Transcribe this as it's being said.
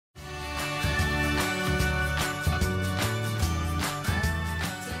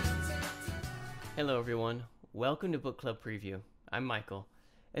Hello everyone, welcome to Book Club Preview. I'm Michael,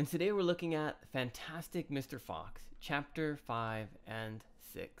 and today we're looking at Fantastic Mr. Fox, Chapter 5 and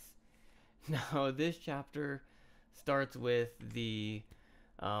 6. Now, this chapter starts with the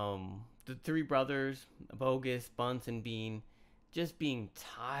three brothers, Bogus, Bunce, and Bean, just being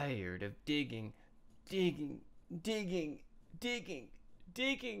tired of digging.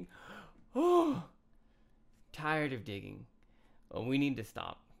 Oh, tired of digging. Oh, we need to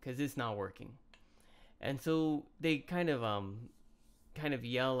stop because it's not working. And so they kind of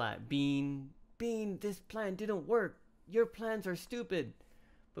yell at Bean, "Bean, this plan didn't work. Your plans are stupid."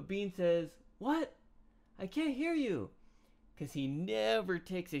 But Bean says, "What? I can't hear you." Because he never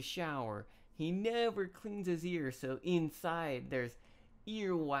takes a shower. He never cleans his ears. So inside there's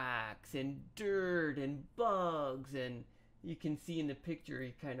earwax and dirt and bugs. And you can see in the picture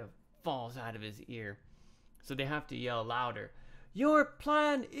he kind of falls out of his ear. So they have to yell louder, "Your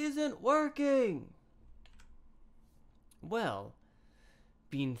plan isn't working." Well,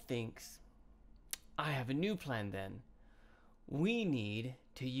 Bean thinks, "I have a new plan then. We need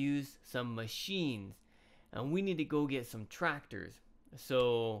to use some machines, and we need to go get some tractors."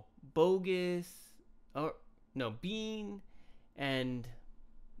 So Bean and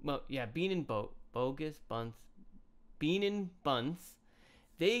Bean and Bunce,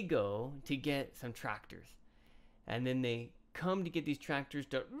 they go to get some tractors, and then they come to get these tractors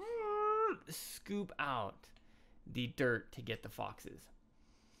to scoop out the dirt to get the foxes.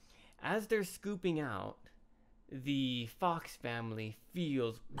 As they're scooping out, the fox family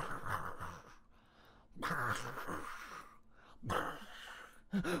feels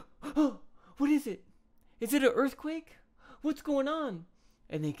what is it? Is it an earthquake? What's going on?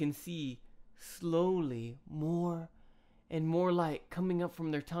 And they can see slowly more and more light coming up from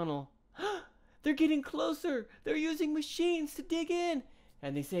their tunnel. They're getting closer. They're using machines to dig in.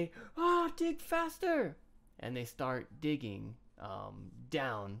 And they say, dig faster. And they start digging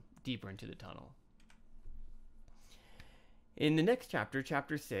down deeper into the tunnel. In the next chapter,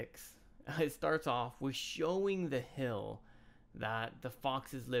 chapter 6, it starts off with showing the hill that the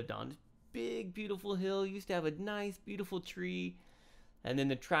foxes lived on. This big, beautiful hill. Used to have a nice, beautiful tree. And then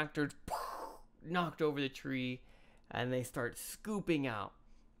the tractors knocked over the tree and they start scooping out.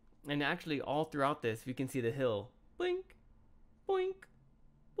 And actually, all throughout this, we can see the hill. Boink, boink,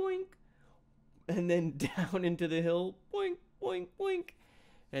 boink. And then down into the hill, boink, boink, boink.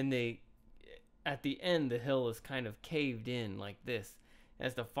 And at the end, the hill is kind of caved in like this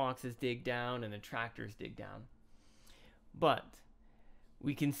as the foxes dig down and the tractors dig down. But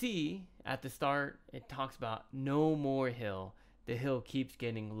we can see at the start, it talks about no more hill. The hill keeps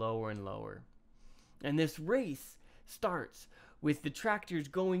getting lower and lower. And this race starts with the tractors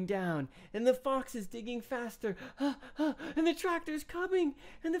going down and the foxes digging faster, and the tractors coming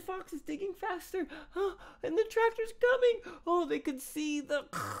and the foxes digging faster, and the tractors coming. Oh, they could see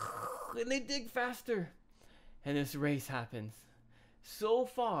and they dig faster. And this race happens. So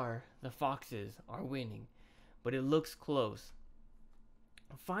far, the foxes are winning, but it looks close.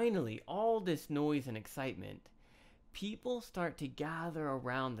 Finally, all this noise and excitement, people start to gather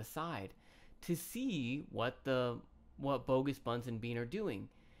around the side to see what Bogus, Bunce, and Bean are doing.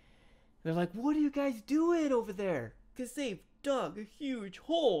 They're like, "What are you guys doing over there?" Because they've dug a huge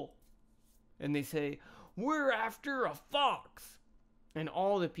hole. And they say, "We're after a fox." And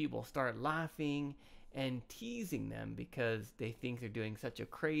all the people start laughing and teasing them because they think they're doing such a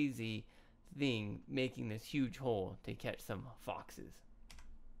crazy thing, making this huge hole to catch some foxes.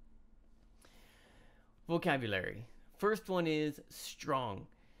 Vocabulary. First one is strong.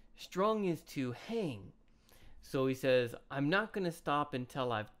 Strong is to hang. So he says, "I'm not going to stop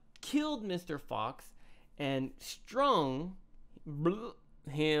until I've killed Mr. Fox and strung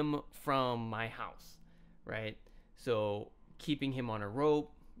him from my house," right? So keeping him on a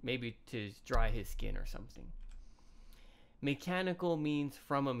rope, maybe to dry his skin or something. Mechanical means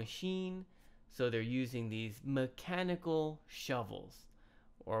from a machine. So they're using these mechanical shovels,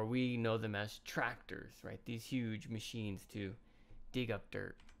 or we know them as tractors, right? These huge machines to dig up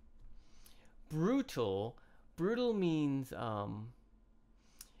dirt. Brutal means kind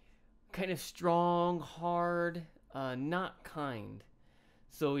of strong, hard, not kind.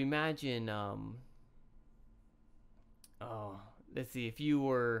 So imagine, let's see, if you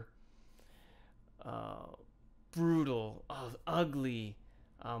were brutal, ugly,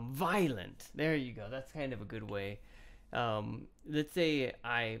 violent. There you go. That's kind of a good way. Let's say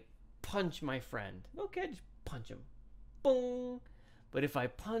I punch my friend. Okay, just punch him. Boom. But if I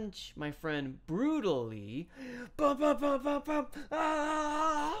punch my friend brutally,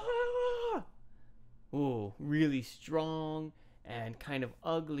 ooh, really strong and kind of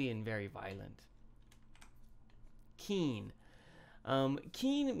ugly and very violent. keen.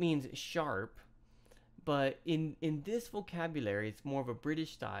 Keen means sharp, but in this vocabulary, it's more of a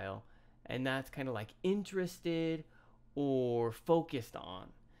British style, and that's kind of like interested or focused on.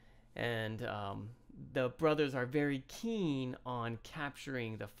 And the brothers are very keen on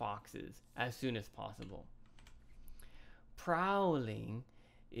capturing the foxes as soon as possible. Prowling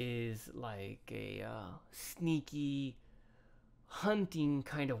is like a sneaky hunting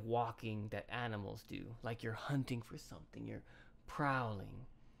kind of walking that animals do. Like you're hunting for something, you're prowling.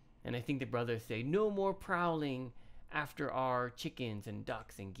 And I think the brothers say, no more prowling after our chickens and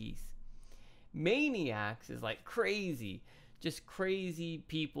ducks and geese. Maniacs is like crazy, just crazy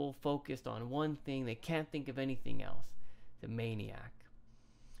people focused on one thing. They can't think of anything else. The maniac.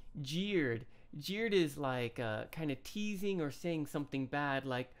 Jeered is like kind of teasing or saying something bad,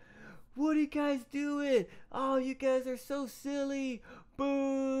 like, what are you guys doing? Oh, you guys are so silly.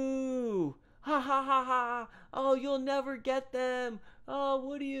 Boo. Ha ha ha ha. Oh, you'll never get them. Oh,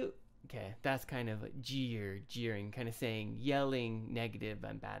 what do you... Okay, that's kind of jeering, kind of saying, yelling negative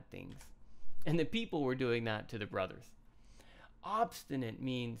and bad things. And the people were doing that to the brothers. Obstinate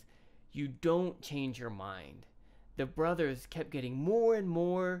means you don't change your mind. The brothers kept getting more and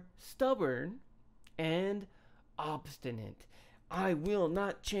more stubborn and obstinate. I will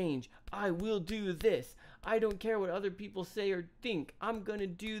not change. I will do this. I don't care what other people say or think. I'm going to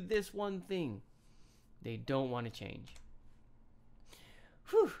do this one thing. They don't want to change.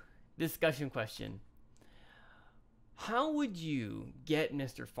 Whew. Discussion question. How would you get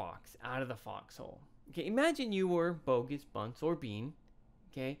Mr. Fox out of the foxhole? Okay, imagine you were Bogus, Bunce, or Bean,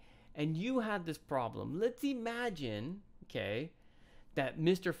 okay, and you had this problem. Let's imagine, okay, that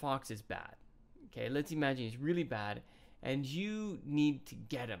Mr. Fox is bad. Okay, let's imagine he's really bad, and you need to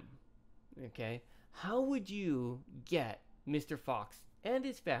get him, okay? How would you get Mr. Fox and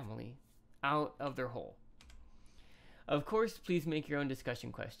his family out of their hole? Of course, please make your own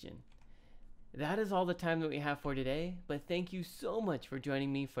discussion question. That is all the time that we have for today, but thank you so much for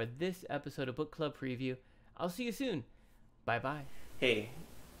joining me for this episode of Book Club Preview. I'll see you soon. Bye-bye. Hey,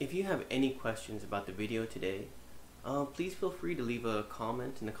 if you have any questions about the video today, please feel free to leave a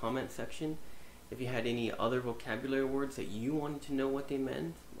comment in the comment section. If you had any other vocabulary words that you wanted to know what they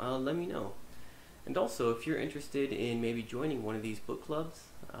meant, let me know. And also, if you're interested in maybe joining one of these book clubs,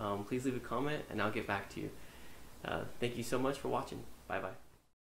 please leave a comment and I'll get back to you. Thank you so much for watching. Bye-bye.